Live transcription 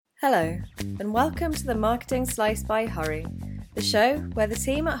Hello, and welcome to the Marketing Slice by Hurry, the show where the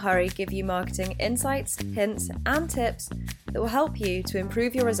team at Hurry give you marketing insights, hints, and tips that will help you to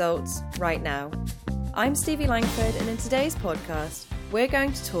improve your results right now. I'm Stevie Langford, and in today's podcast, we're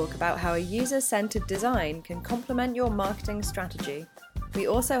going to talk about how a user-centered design can complement your marketing strategy. We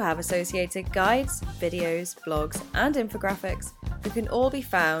also have associated guides, videos, blogs, and infographics that can all be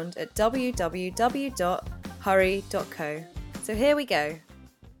found at www.hurry.co. So here we go.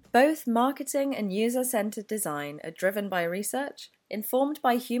 Both marketing and user-centered design are driven by research, informed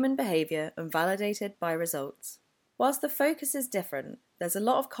by human behaviour and validated by results. Whilst the focus is different, there's a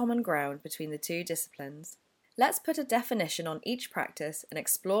lot of common ground between the two disciplines. Let's put a definition on each practice and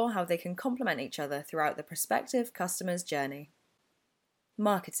explore how they can complement each other throughout the prospective customer's journey.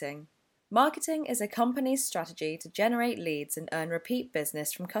 Marketing. Marketing is a company's strategy to generate leads and earn repeat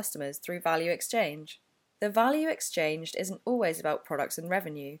business from customers through value exchange. The value exchanged isn't always about products and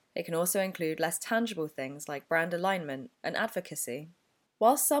revenue. It can also include less tangible things like brand alignment and advocacy.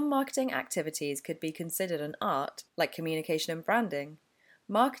 While some marketing activities could be considered an art, like communication and branding,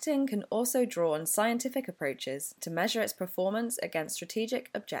 marketing can also draw on scientific approaches to measure its performance against strategic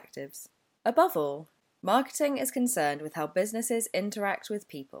objectives. Above all, marketing is concerned with how businesses interact with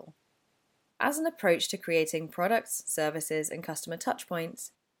people. As an approach to creating products, services, and customer touchpoints,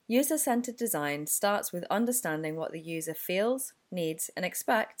 user-centered design starts with understanding what the user feels, needs, and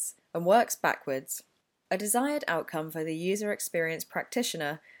expects, and works backwards. A desired outcome for the user experience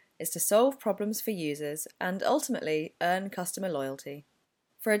practitioner is to solve problems for users and ultimately earn customer loyalty.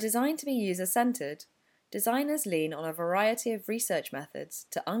 For a design to be user-centered, designers lean on a variety of research methods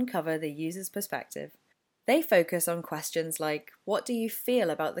to uncover the user's perspective. They focus on questions like, what do you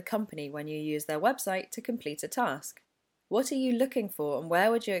feel about the company when you use their website to complete a task? What are you looking for and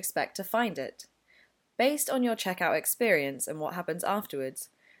where would you expect to find it? Based on your checkout experience and what happens afterwards,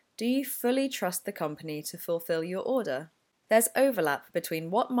 do you fully trust the company to fulfill your order? There's overlap between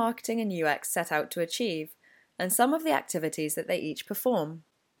what marketing and UX set out to achieve and some of the activities that they each perform.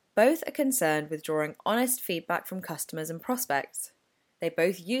 Both are concerned with drawing honest feedback from customers and prospects. They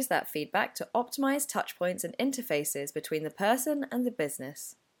both use that feedback to optimize touchpoints and interfaces between the person and the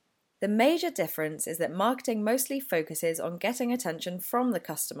business. The major difference is that marketing mostly focuses on getting attention from the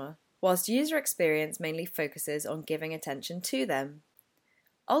customer, whilst user experience mainly focuses on giving attention to them.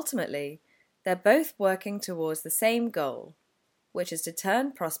 Ultimately, they're both working towards the same goal, which is to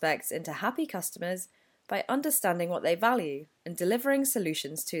turn prospects into happy customers by understanding what they value and delivering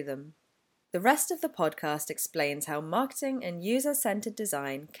solutions to them. The rest of the podcast explains how marketing and user-centered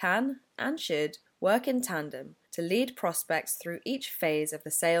design can and should work in tandem to lead prospects through each phase of the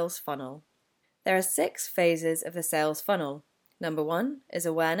sales funnel. There are 6 phases of the sales funnel. Number 1 is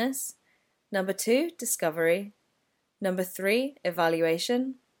awareness. Number 2, discovery. Number 3,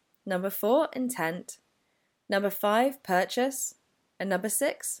 evaluation. Number 4, intent. Number 5, purchase. And number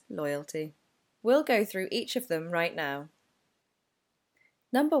 6, loyalty. We'll go through each of them right now.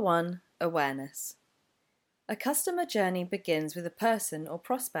 Number 1, awareness. A customer journey begins with a person or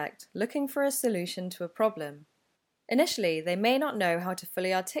prospect looking for a solution to a problem. Initially, they may not know how to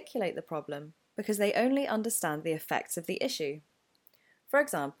fully articulate the problem because they only understand the effects of the issue. For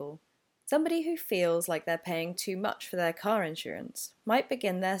example, somebody who feels like they're paying too much for their car insurance might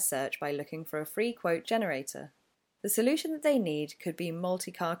begin their search by looking for a free quote generator. The solution that they need could be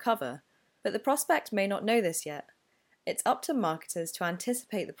multi-car cover, but the prospect may not know this yet. It's up to marketers to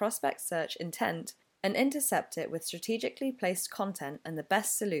anticipate the prospect's search intent and intercept it with strategically placed content and the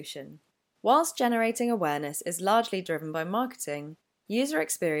best solution. Whilst generating awareness is largely driven by marketing, user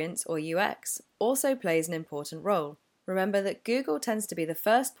experience or UX also plays an important role. Remember that Google tends to be the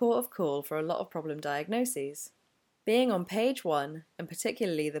first port of call for a lot of problem diagnoses. Being on page 1, and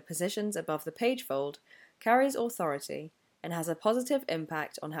particularly the positions above the page fold, carries authority and has a positive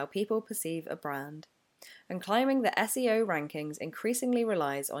impact on how people perceive a brand. And climbing the SEO rankings increasingly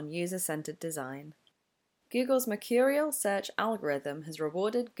relies on user-centered design. Google's mercurial search algorithm has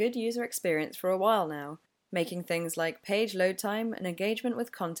rewarded good user experience for a while now, making things like page load time and engagement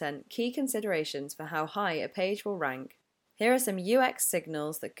with content key considerations for how high a page will rank. Here are some UX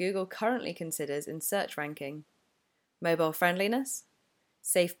signals that Google currently considers in search ranking. Mobile friendliness,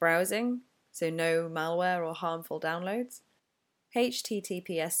 safe browsing, so no malware or harmful downloads,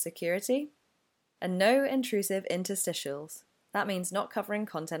 HTTPS security, and no intrusive interstitials. That means not covering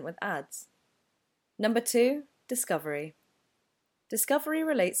content with ads. Number 2, discovery. Discovery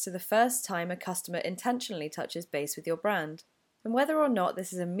relates to the first time a customer intentionally touches base with your brand, and whether or not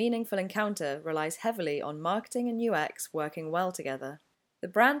this is a meaningful encounter relies heavily on marketing and UX working well together. The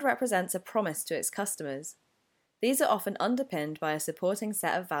brand represents a promise to its customers. These are often underpinned by a supporting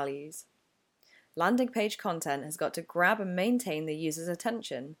set of values. Landing page content has got to grab and maintain the user's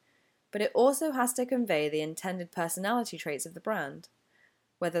attention, but it also has to convey the intended personality traits of the brand,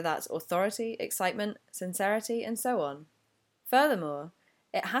 whether that's authority, excitement, sincerity, and so on. Furthermore,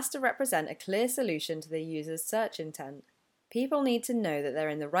 it has to represent a clear solution to the user's search intent. People need to know that they're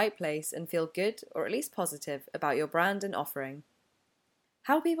in the right place and feel good, or at least positive, about your brand and offering.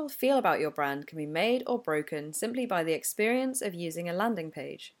 How people feel about your brand can be made or broken simply by the experience of using a landing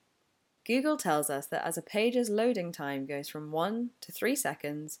page. Google tells us that as a page's loading time goes from 1 to 3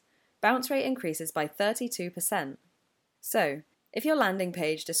 seconds, bounce rate increases by 32%. So, if your landing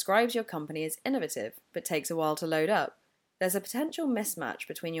page describes your company as innovative but takes a while to load up, there's a potential mismatch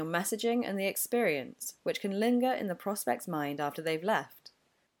between your messaging and the experience, which can linger in the prospect's mind after they've left.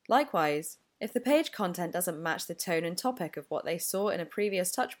 Likewise, if the page content doesn't match the tone and topic of what they saw in a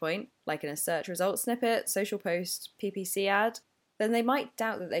previous touchpoint, like in a search results snippet, social post, PPC ad, then they might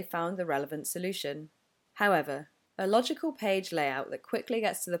doubt that they found the relevant solution. However, a logical page layout that quickly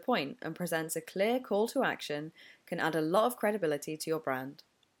gets to the point and presents a clear call to action can add a lot of credibility to your brand.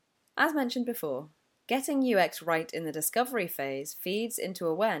 As mentioned before, getting UX right in the discovery phase feeds into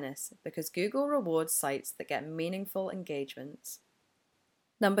awareness because Google rewards sites that get meaningful engagements.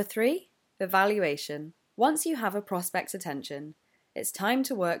 Number 3, evaluation. Once you have a prospect's attention, it's time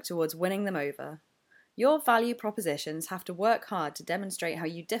to work towards winning them over. Your value propositions have to work hard to demonstrate how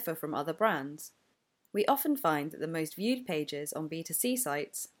you differ from other brands. We often find that the most viewed pages on B2C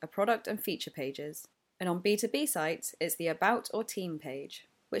sites are product and feature pages, and on B2B sites it's the About or Team page,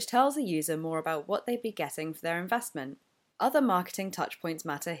 which tells the user more about what they'd be getting for their investment. Other marketing touchpoints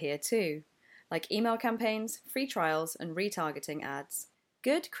matter here too, like email campaigns, free trials, and retargeting ads.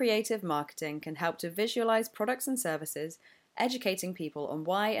 Good creative marketing can help to visualize products and services, educating people on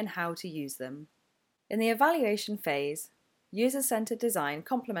why and how to use them. In the evaluation phase, user-centered design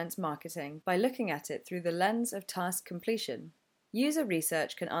complements marketing by looking at it through the lens of task completion. User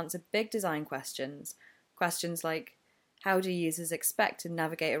research can answer big design questions like, how do users expect to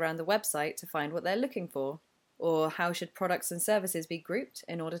navigate around the website to find what they're looking for? Or how should products and services be grouped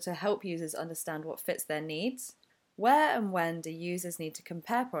in order to help users understand what fits their needs? Where and when do users need to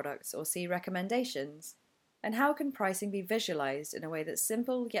compare products or see recommendations? And how can pricing be visualized in a way that's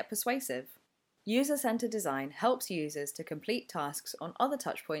simple yet persuasive? User-centered design helps users to complete tasks on other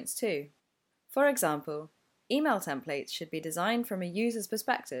touchpoints too. For example, email templates should be designed from a user's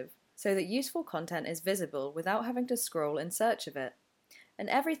perspective, so that useful content is visible without having to scroll in search of it. And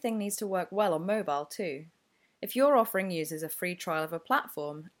everything needs to work well on mobile too. If you're offering users a free trial of a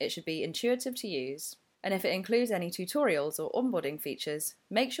platform, it should be intuitive to use. And if it includes any tutorials or onboarding features,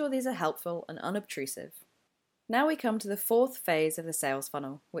 make sure these are helpful and unobtrusive. Now we come to the 4th phase of the sales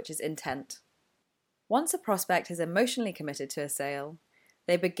funnel, which is intent. Once a prospect has emotionally committed to a sale,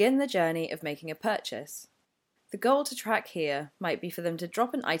 they begin the journey of making a purchase. The goal to track here might be for them to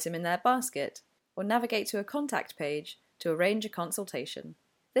drop an item in their basket or navigate to a contact page to arrange a consultation.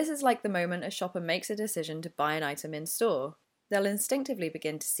 This is like the moment a shopper makes a decision to buy an item in store. They'll instinctively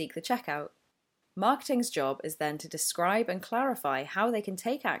begin to seek the checkout. Marketing's job is then to describe and clarify how they can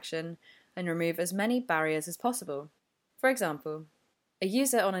take action and remove as many barriers as possible. For example, a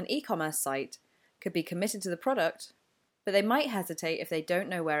user on an e-commerce site could be committed to the product, but they might hesitate if they don't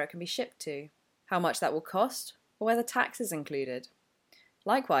know where it can be shipped to, how much that will cost, or whether tax is included.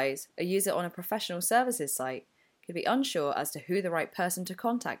 Likewise, a user on a professional services site could be unsure as to who the right person to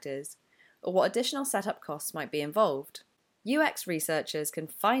contact is, or what additional setup costs might be involved. UX researchers can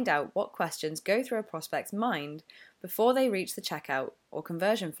find out what questions go through a prospect's mind before they reach the checkout or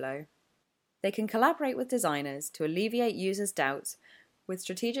conversion flow. They can collaborate with designers to alleviate users' doubts with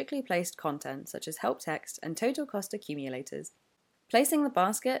strategically placed content such as help text and total cost accumulators. Placing the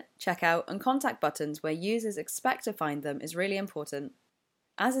basket, checkout, and contact buttons where users expect to find them is really important,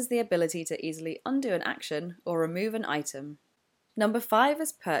 as is the ability to easily undo an action or remove an item. Number 5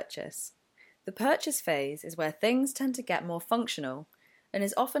 is purchase. The purchase phase is where things tend to get more functional and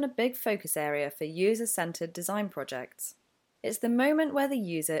is often a big focus area for user-centered design projects. It's the moment where the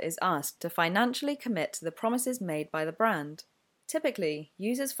user is asked to financially commit to the promises made by the brand. Typically,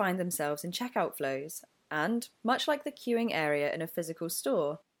 users find themselves in checkout flows, and, much like the queuing area in a physical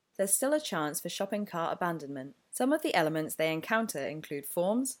store, there's still a chance for shopping cart abandonment. Some of the elements they encounter include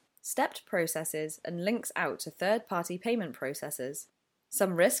forms, stepped processes, and links out to third-party payment processors.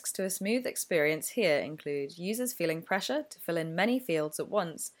 Some risks to a smooth experience here include users feeling pressure to fill in many fields at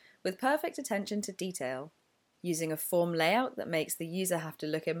once with perfect attention to detail, using a form layout that makes the user have to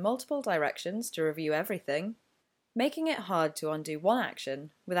look in multiple directions to review everything, making it hard to undo one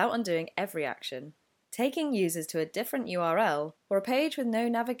action without undoing every action, taking users to a different URL or a page with no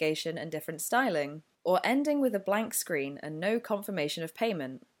navigation and different styling, or ending with a blank screen and no confirmation of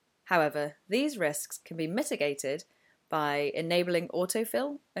payment. However, these risks can be mitigated by enabling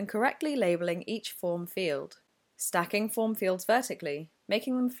autofill and correctly labeling each form field, stacking form fields vertically,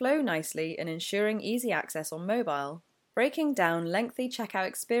 making them flow nicely and ensuring easy access on mobile, breaking down lengthy checkout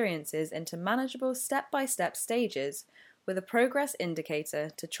experiences into manageable step-by-step stages with a progress indicator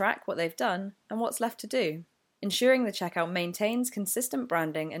to track what they've done and what's left to do, ensuring the checkout maintains consistent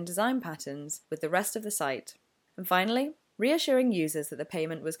branding and design patterns with the rest of the site. And finally, reassuring users that the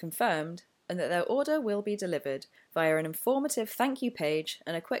payment was confirmed and that their order will be delivered via an informative thank you page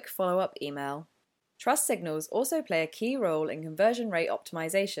and a quick follow-up email. Trust signals also play a key role in conversion rate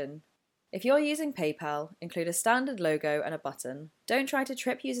optimization. If you're using PayPal, include a standard logo and a button. Don't try to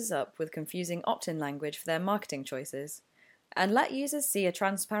trip users up with confusing opt-in language for their marketing choices. And let users see a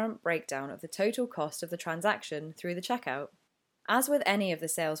transparent breakdown of the total cost of the transaction through the checkout. As with any of the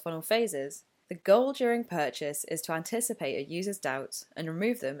sales funnel phases, the goal during purchase is to anticipate a user's doubts and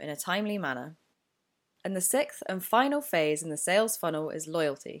remove them in a timely manner. And the sixth and final phase in the sales funnel is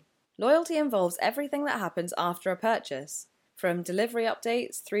loyalty. Loyalty involves everything that happens after a purchase, from delivery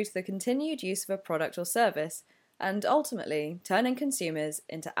updates through to the continued use of a product or service, and ultimately turning consumers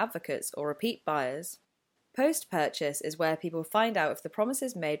into advocates or repeat buyers. Post-purchase is where people find out if the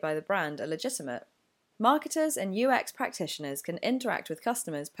promises made by the brand are legitimate. Marketers and UX practitioners can interact with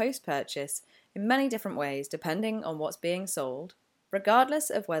customers post-purchase in many different ways depending on what's being sold. Regardless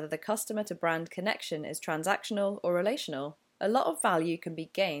of whether the customer-to-brand connection is transactional or relational, a lot of value can be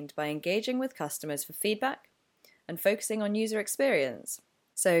gained by engaging with customers for feedback and focusing on user experience.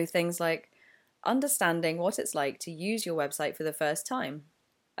 So things like understanding what it's like to use your website for the first time,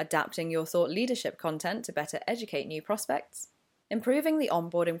 adapting your thought leadership content to better educate new prospects, improving the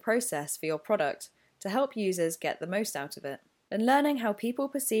onboarding process for your product to help users get the most out of it, and learning how people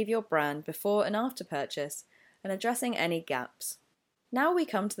perceive your brand before and after purchase and addressing any gaps. Now we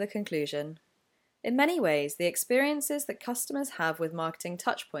come to the conclusion. In many ways, the experiences that customers have with marketing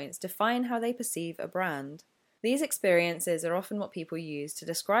touchpoints define how they perceive a brand. These experiences are often what people use to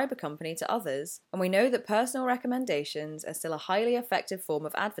describe a company to others, and we know that personal recommendations are still a highly effective form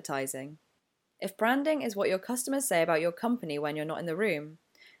of advertising. If branding is what your customers say about your company when you're not in the room,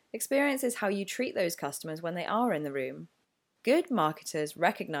 experience is how you treat those customers when they are in the room. Good marketers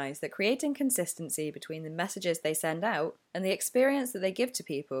recognize that creating consistency between the messages they send out and the experience that they give to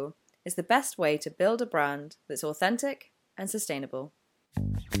people is the best way to build a brand that's authentic and sustainable.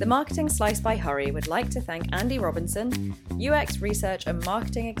 The Marketing Slice by Hurry would like to thank Andy Robinson, UX Research and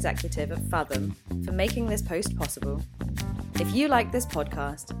Marketing Executive at Fathom, for making this post possible. If you like this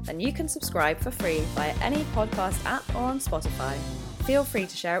podcast, then you can subscribe for free via any podcast app or on Spotify. Feel free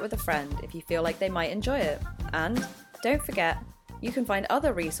to share it with a friend if you feel like they might enjoy it. And don't forget, you can find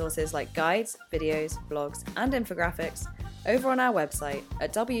other resources like guides, videos, blogs, and infographics over on our website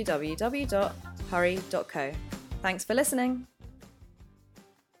at www.hurry.co. Thanks for listening.